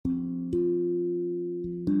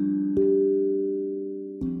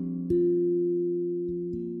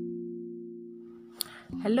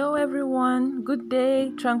Hello, everyone. Good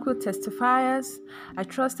day, tranquil testifiers. I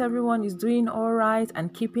trust everyone is doing all right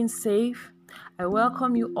and keeping safe. I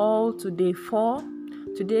welcome you all to day 4.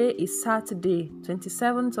 Today is Saturday,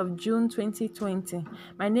 27th of June 2020.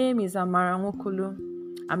 My name is Amara Nwokolo.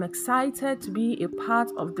 I'm excited to be a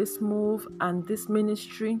part of this move and this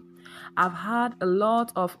ministry. I've had a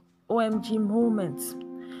lot of OMG moments.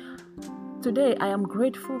 Today, I am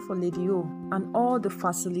grateful for Lady O and all the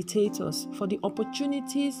facilitators for the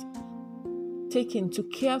opportunities taken to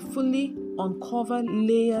carefully uncover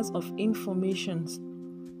layers of information.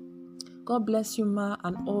 God bless you, Ma,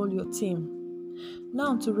 and all your team.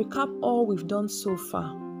 Now, to recap all we've done so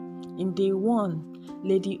far. In day 1,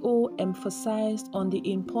 Lady O emphasized on the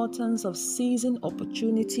importance of seizing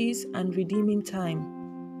opportunities and redeeming time.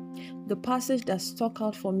 The passage that stuck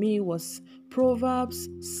out for me was Proverbs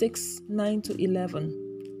 6:9-11.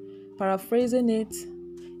 Paraphrasing it,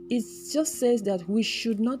 it just says that we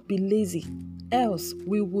should not be lazy, else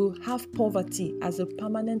we will have poverty as a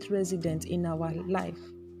permanent resident in our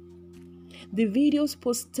life. The videos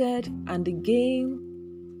posted and the game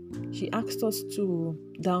she asked us to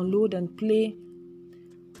download and play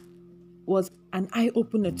was an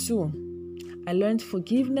eye-opener too. I learned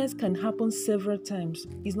forgiveness can happen several times.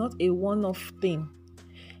 It's not a one-off thing.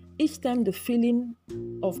 Each time the feeling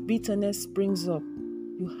of bitterness springs up,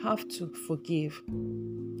 you have to forgive.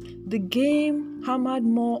 The game hammered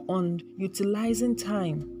more on utilizing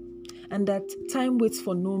time and that time waits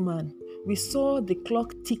for no man. We saw the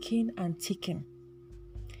clock ticking and ticking.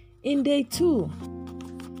 In day 2,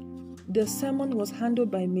 the sermon was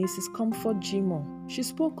handled by Mrs. Comfort Jimo. She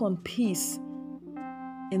spoke on peace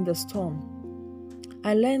in the storm.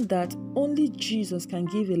 I learned that only Jesus can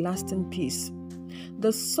give a lasting peace.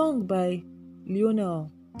 The song by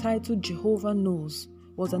Lionel, titled Jehovah Knows,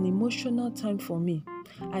 was an emotional time for me.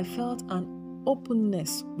 I felt an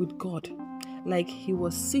openness with God, like He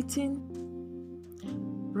was sitting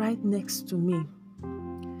right next to me.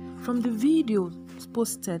 From the videos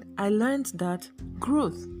posted, I learned that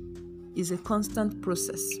growth is a constant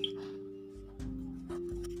process.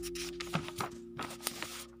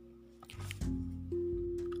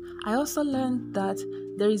 I also learned that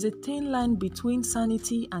there is a thin line between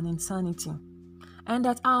sanity and insanity, and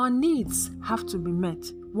that our needs have to be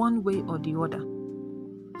met one way or the other.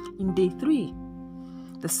 In day 3,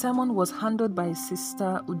 the sermon was handled by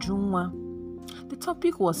Sister Ujunwa. The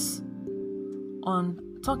topic was on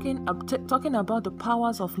talking about the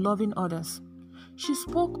powers of loving others. She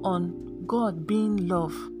spoke on God being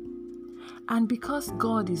love. And because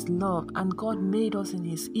God is love and God made us in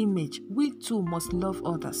His image, we too must love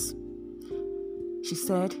others. She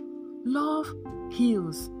said, love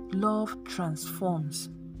heals, love transforms.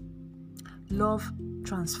 Love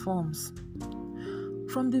transforms.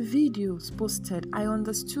 From the videos posted, I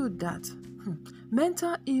understood that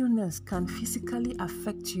mental illness can physically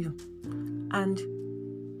affect you and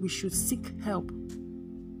we should seek help.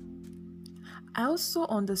 I also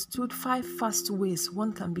understood 5 fast ways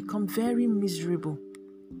one can become very miserable,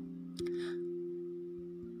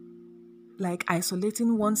 like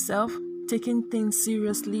isolating oneself, taking things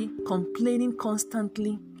seriously, complaining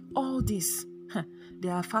constantly. All this, they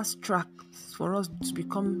are fast tracks for us to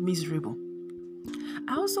become miserable.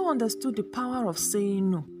 I also understood the power of saying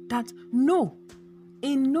no, that no,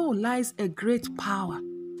 in no lies a great power.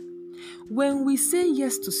 When we say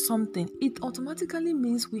yes to something, it automatically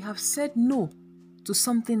means we have said no to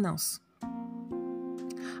something else.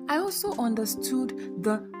 I also understood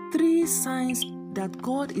the 3 signs that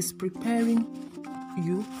God is preparing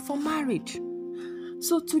you for marriage.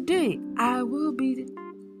 So today, I will be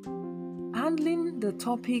handling the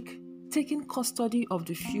topic, taking custody of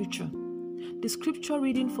the future. The scripture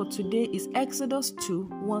reading for today is Exodus 2,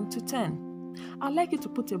 1-10. I'd like you to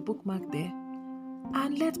put a bookmark there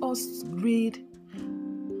and let us read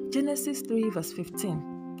Genesis 3 verse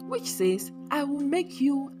 15, which says, I will make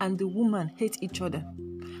you and the woman hate each other.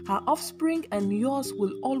 Her offspring and yours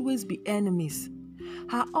will always be enemies.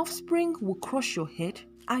 Her offspring will crush your head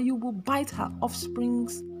and you will bite her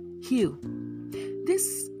offspring's heel.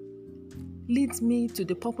 This leads me to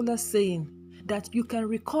the popular saying that you can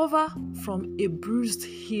recover from a bruised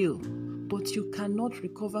heel, but you cannot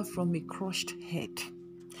recover from a crushed head.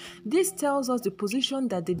 This tells us the position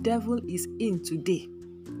that the devil is in today.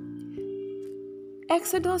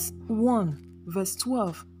 Exodus 1 verse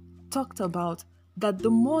 12 talked about that the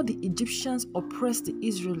more the Egyptians oppressed the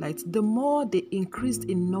Israelites, the more they increased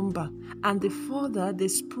in number, and the further they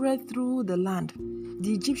spread through the land.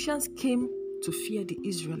 The Egyptians came to fear the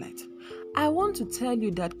Israelites. I want to tell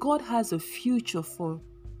you that God has a future for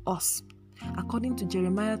us, according to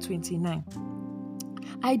Jeremiah 29.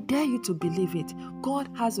 I dare you to believe it. God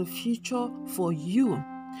has a future for you.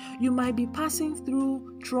 You might be passing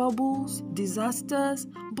through troubles, disasters,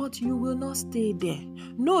 but you will not stay there.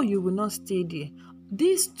 No, you will not stay there.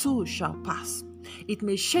 These too shall pass. It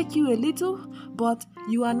may shake you a little, but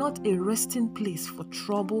you are not a resting place for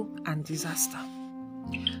trouble and disaster.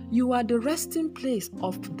 You are the resting place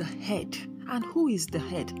of the head. And who is the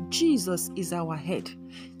head? Jesus is our head.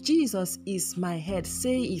 Jesus is my head.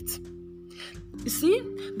 Say it. You see,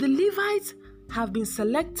 the Levites have been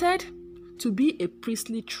selected to be a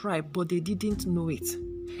priestly tribe, but they didn't know it.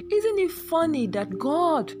 Isn't it funny that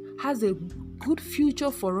God has a good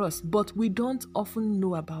future for us, but we don't often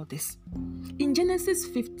know about this? In Genesis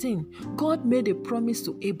 15, God made a promise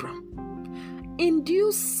to Abraham. In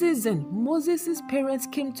due season, Moses' parents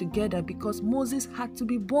came together because Moses had to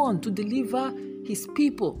be born to deliver his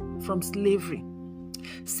people from slavery.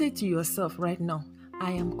 Say to yourself right now,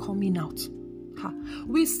 I am coming out.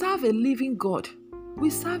 We serve a living God. We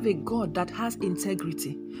serve a God that has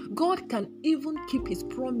integrity. God can even keep his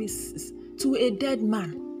promises to a dead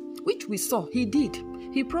man, which we saw he did.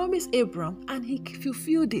 He promised Abraham and he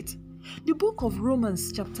fulfilled it. The book of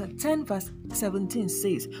Romans chapter 10 verse 17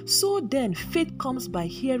 says, so then faith comes by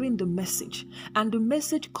hearing the message, and the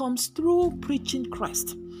message comes through preaching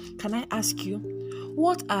Christ. Can I ask you,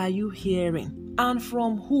 what are you hearing and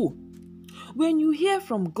from who? When you hear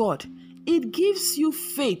from God, it gives you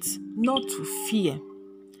faith, not to fear.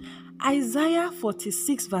 Isaiah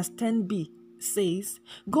 46 verse 10b says,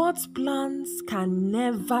 God's plans can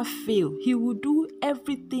never fail. He will do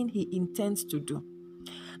everything he intends to do.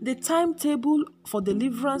 The timetable for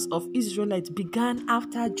deliverance of Israelites began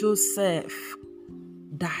after Joseph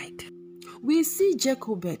died. We see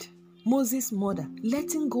Jochebed, Moses' mother,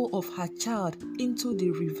 letting go of her child into the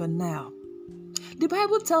river Nile. The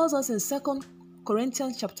Bible tells us in 2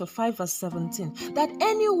 Corinthians chapter 5 verse 17 that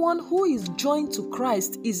anyone who is joined to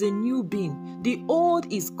Christ is a new being. The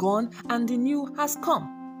old is gone and the new has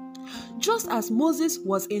come. Just as Moses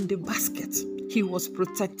was in the basket, he was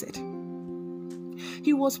protected.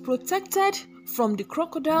 He was protected from the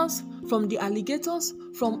crocodiles, from the alligators,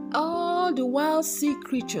 from all the wild sea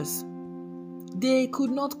creatures. They could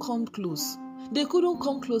not come close. They couldn't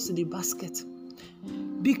come close to the basket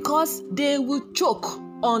because they would choke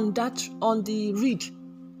on the reed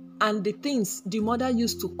and the things the mother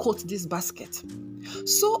used to coat this basket.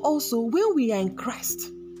 So also when we are in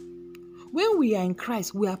Christ,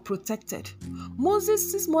 we are protected.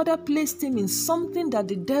 Moses' mother placed him in something that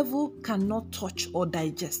the devil cannot touch or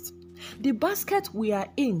digest. The basket we are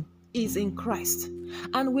in is in Christ.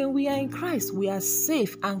 And when we are in Christ, we are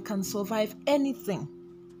safe and can survive anything.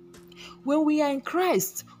 When we are in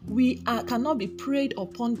Christ, we cannot be preyed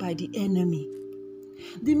upon by the enemy.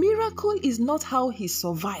 The miracle is not how he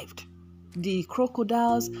survived the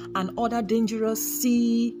crocodiles and other dangerous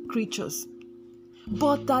sea creatures,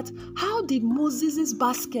 but that how did Moses'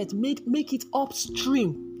 basket make it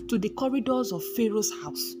upstream to the corridors of Pharaoh's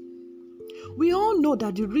house? We all know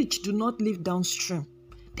that the rich do not live downstream.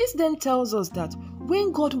 This then tells us that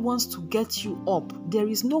when God wants to get you up, there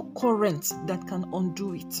is no current that can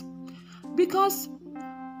undo it. Because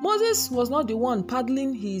Moses was not the one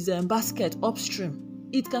paddling his basket upstream.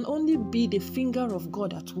 It can only be the finger of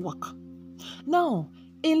God at work. Now,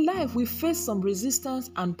 in life, we face some resistance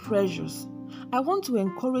and pressures. I want to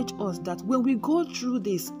encourage us that when we go through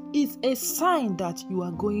this, it's a sign that you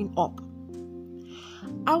are going up.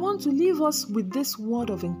 I want to leave us with this word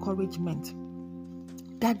of encouragement,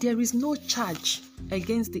 that there is no charge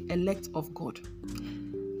against the elect of God.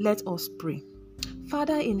 Let us pray.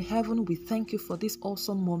 Father in heaven, we thank you for this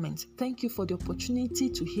awesome moment. Thank you for the opportunity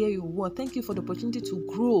to hear your word. Thank you for the opportunity to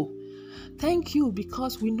grow. Thank you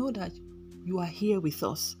because we know that you are here with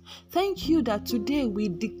us. Thank you that today we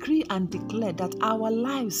decree and declare that our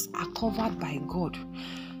lives are covered by God.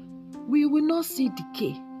 We will not see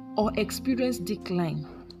decay or experience decline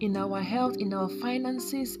in our health, in our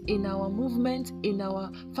finances, in our movement, in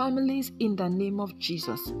our families, in the name of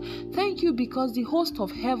Jesus. Thank you because the host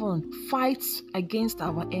of heaven fights against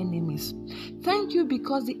our enemies. Thank you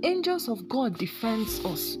because the angels of God defends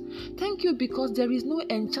us. Thank you because there is no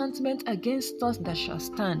enchantment against us that shall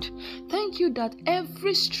stand. Thank you that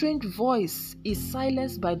every strange voice is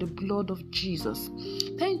silenced by the blood of Jesus.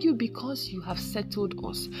 Thank you because you have settled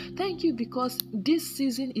us. Thank you because this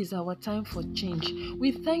season is our time for change.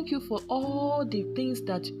 We thank you for all the things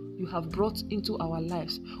that you have brought into our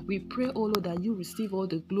lives. We pray, O Lord, that you receive all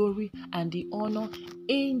the glory and the honor.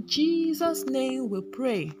 In Jesus' name we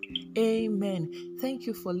pray. Amen. Thank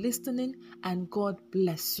you for listening and God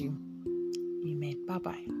bless you. Amen.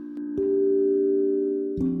 Bye-bye.